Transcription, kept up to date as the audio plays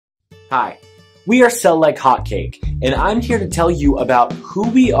Hi, we are Sell Like Hotcake, and I'm here to tell you about who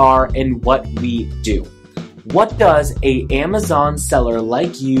we are and what we do. What does a Amazon seller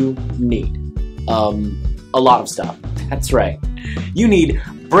like you need? A lot of stuff. That's right. You need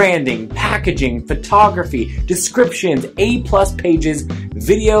branding, packaging, photography, descriptions, A+ pages,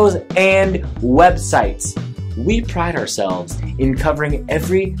 videos, and websites. We pride ourselves in covering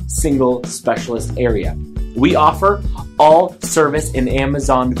every single specialist area. We offer all service and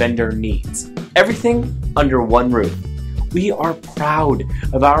Amazon vendor needs. Everything under one roof. We are proud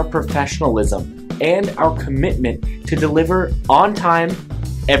of our professionalism and our commitment to deliver on time,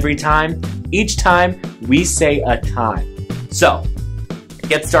 every time, each time we say a time. So,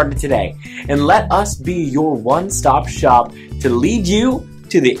 get started today and let us be your one-stop shop to lead you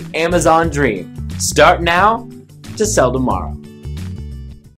to the Amazon dream. Start now to sell tomorrow.